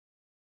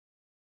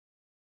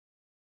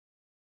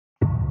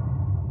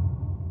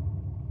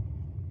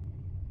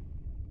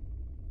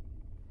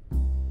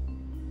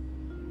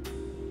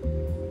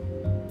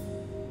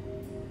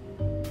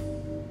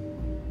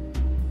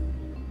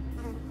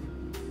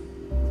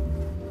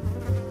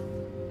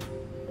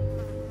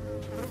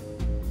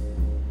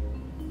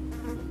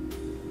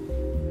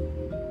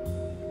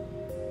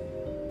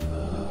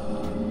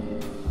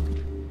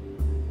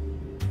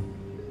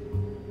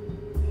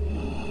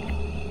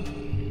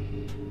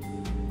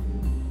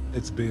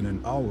It's been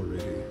an hour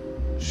already.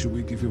 Should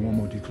we give you one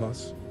more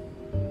D-class?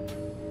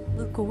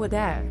 Look over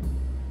there.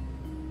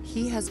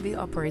 He has been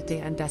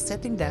operating and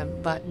dissecting them,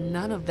 but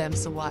none of them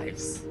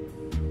survives.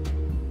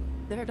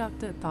 Their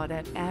doctor thought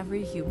that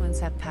every humans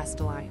had passed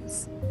the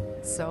lines.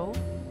 So,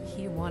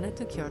 he wanted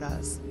to cure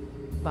us.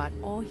 But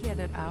all he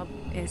ended up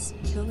is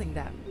killing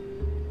them.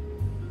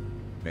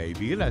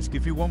 Maybe let's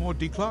give you one more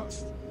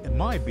D-class. It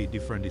might be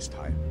different this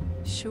time.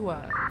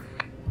 Sure.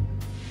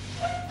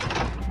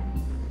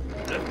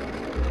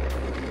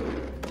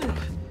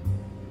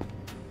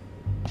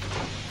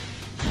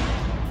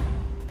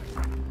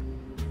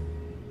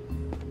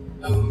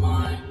 Oh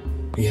my,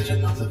 yet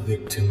another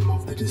victim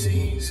of the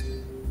disease.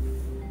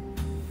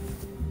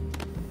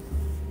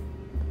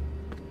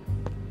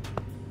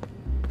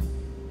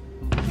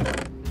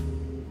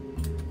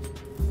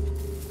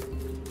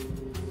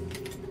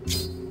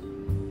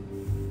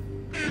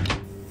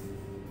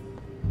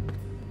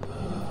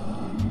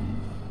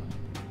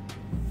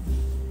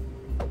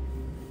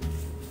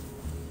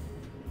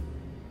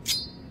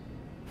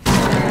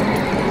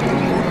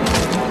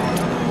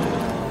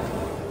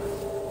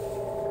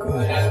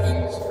 Good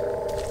heavens.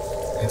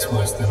 It's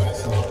worse than I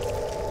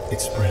thought. It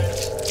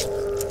spreads.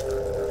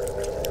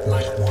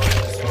 Like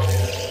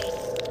wildfire.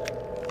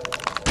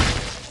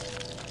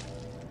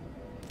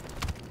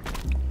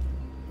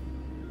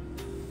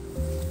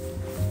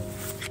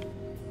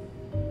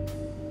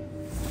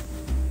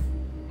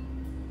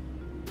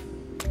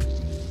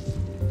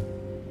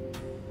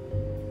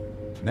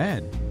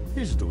 Man,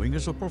 he's doing it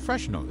so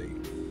professionally.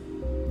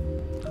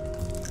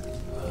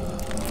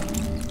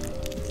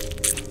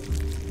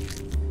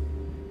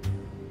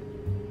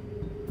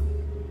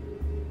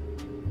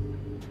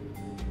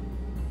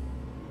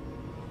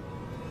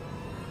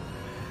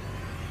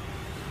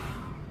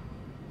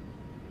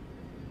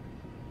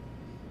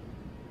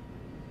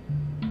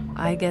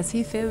 I guess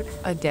he failed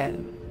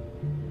again.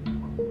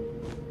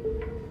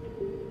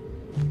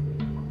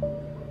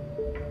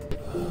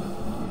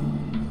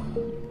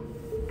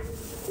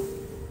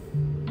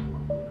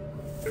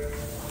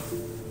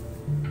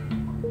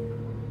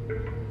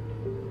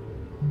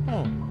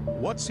 Oh,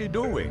 what's he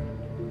doing?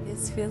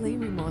 He's feeling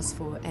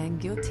remorseful and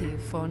guilty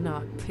for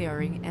not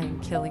clearing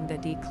and killing the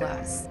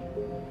D-class.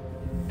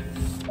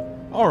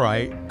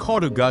 Alright, call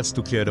the guards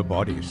to clear the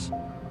bodies.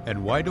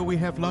 And why don't we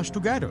have lunch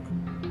together?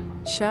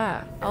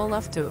 Sure, I'll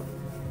love to.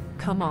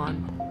 Come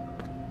on.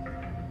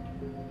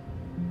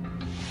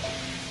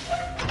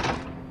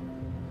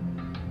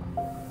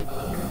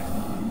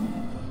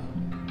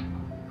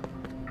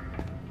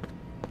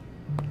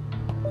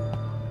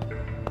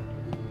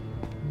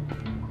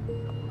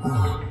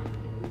 Ah,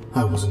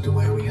 I wasn't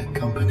aware we had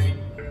company.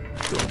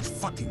 Don't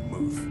fucking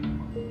move.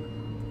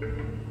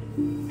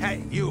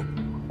 Hey, you!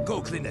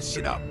 Go clean that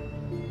shit up.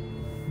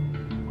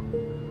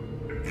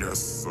 Yes,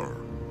 sir.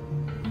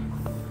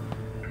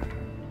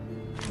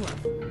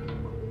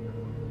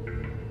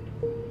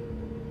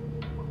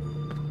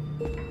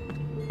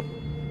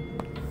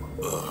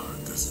 Ugh,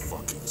 this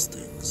fucking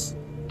stinks.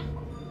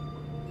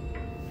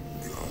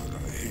 God, I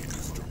hate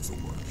this job so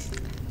much.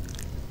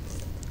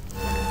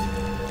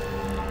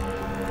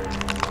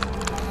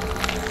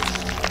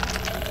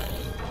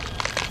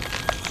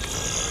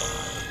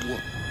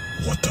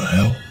 What the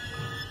hell?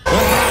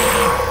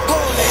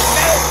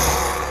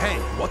 Hey,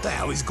 what the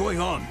hell is going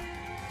on?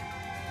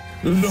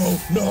 No,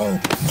 no!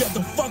 Get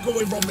the fuck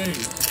away from me!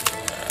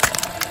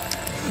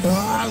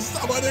 Ah,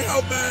 somebody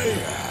help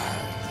me!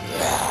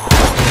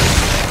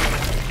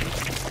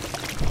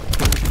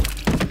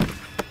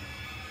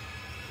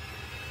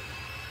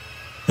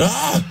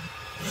 Ah!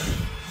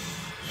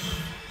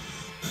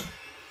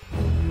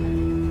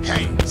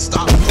 Hey,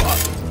 stop!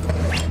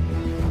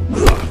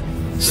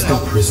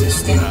 Stop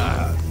resisting.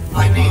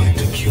 I'm here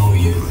to cure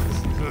you.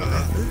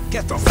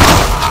 Get the fuck!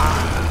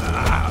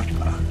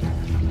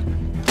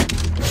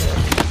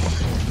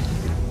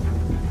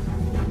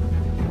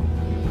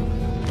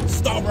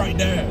 Stop right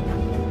there!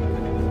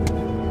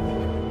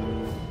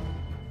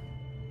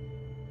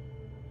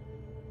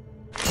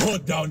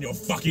 Put down your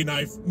fucking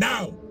knife,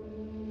 now!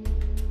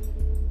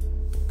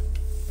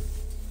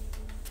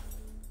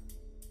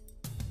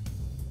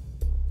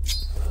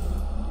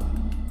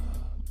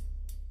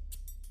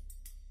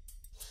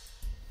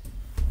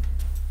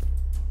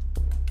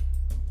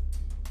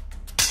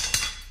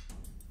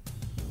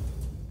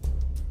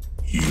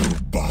 You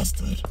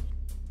bastard.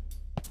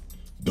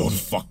 Don't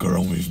fuck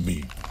around with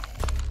me.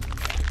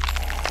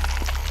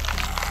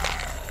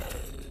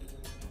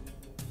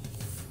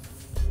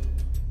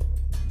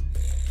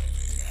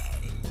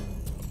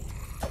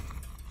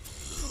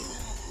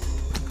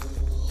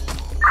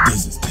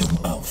 This is Tim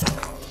Alpha.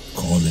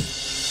 Call it.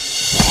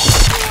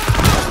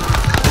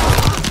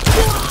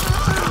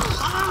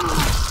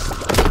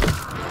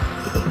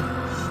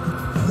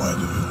 Why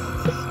do you...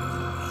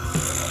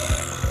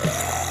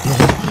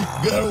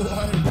 Get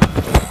away!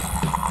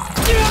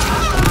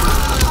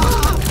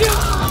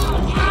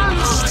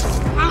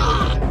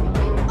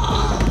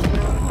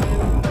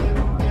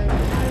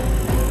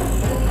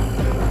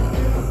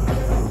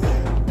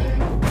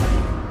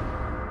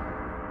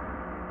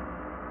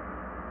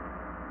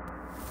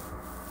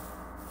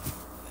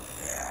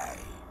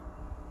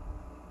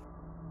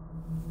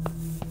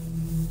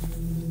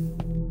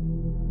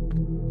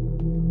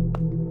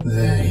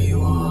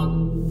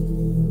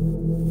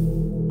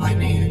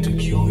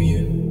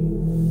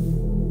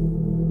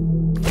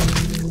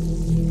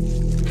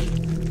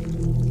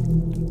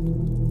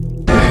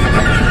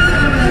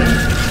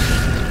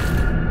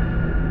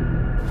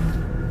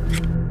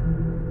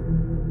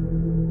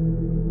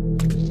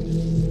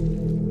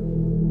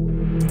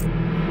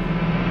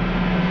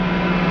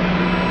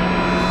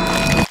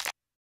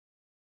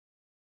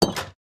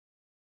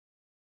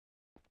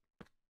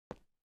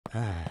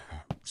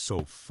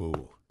 So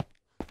full.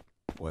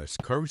 Where's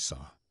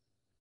Cursor?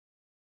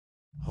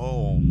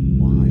 Oh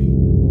my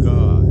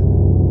god.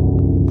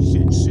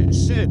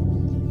 Shit.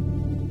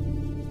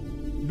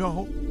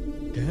 No,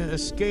 they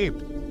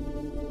escaped.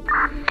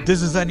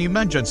 This is an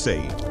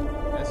emergency.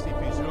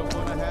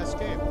 SCP-049 has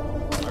escaped.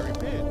 I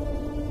repeat,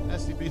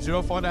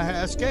 SCP-049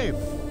 has escaped.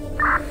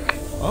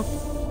 Huh?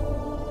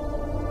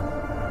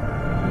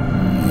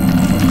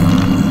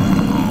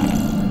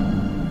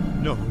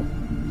 No,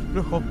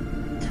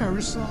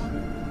 Carousel,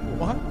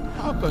 what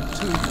happened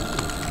to you?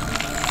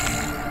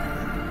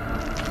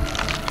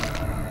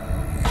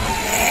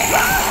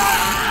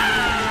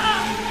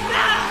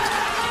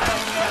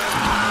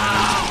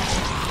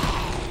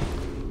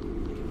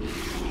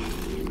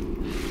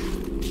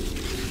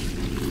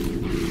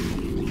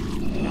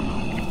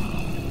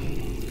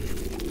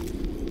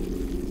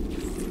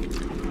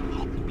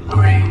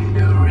 Ring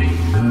the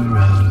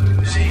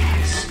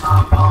rosies,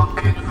 a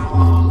pocket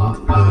full of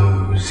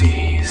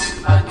posies,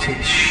 a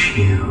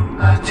tissue,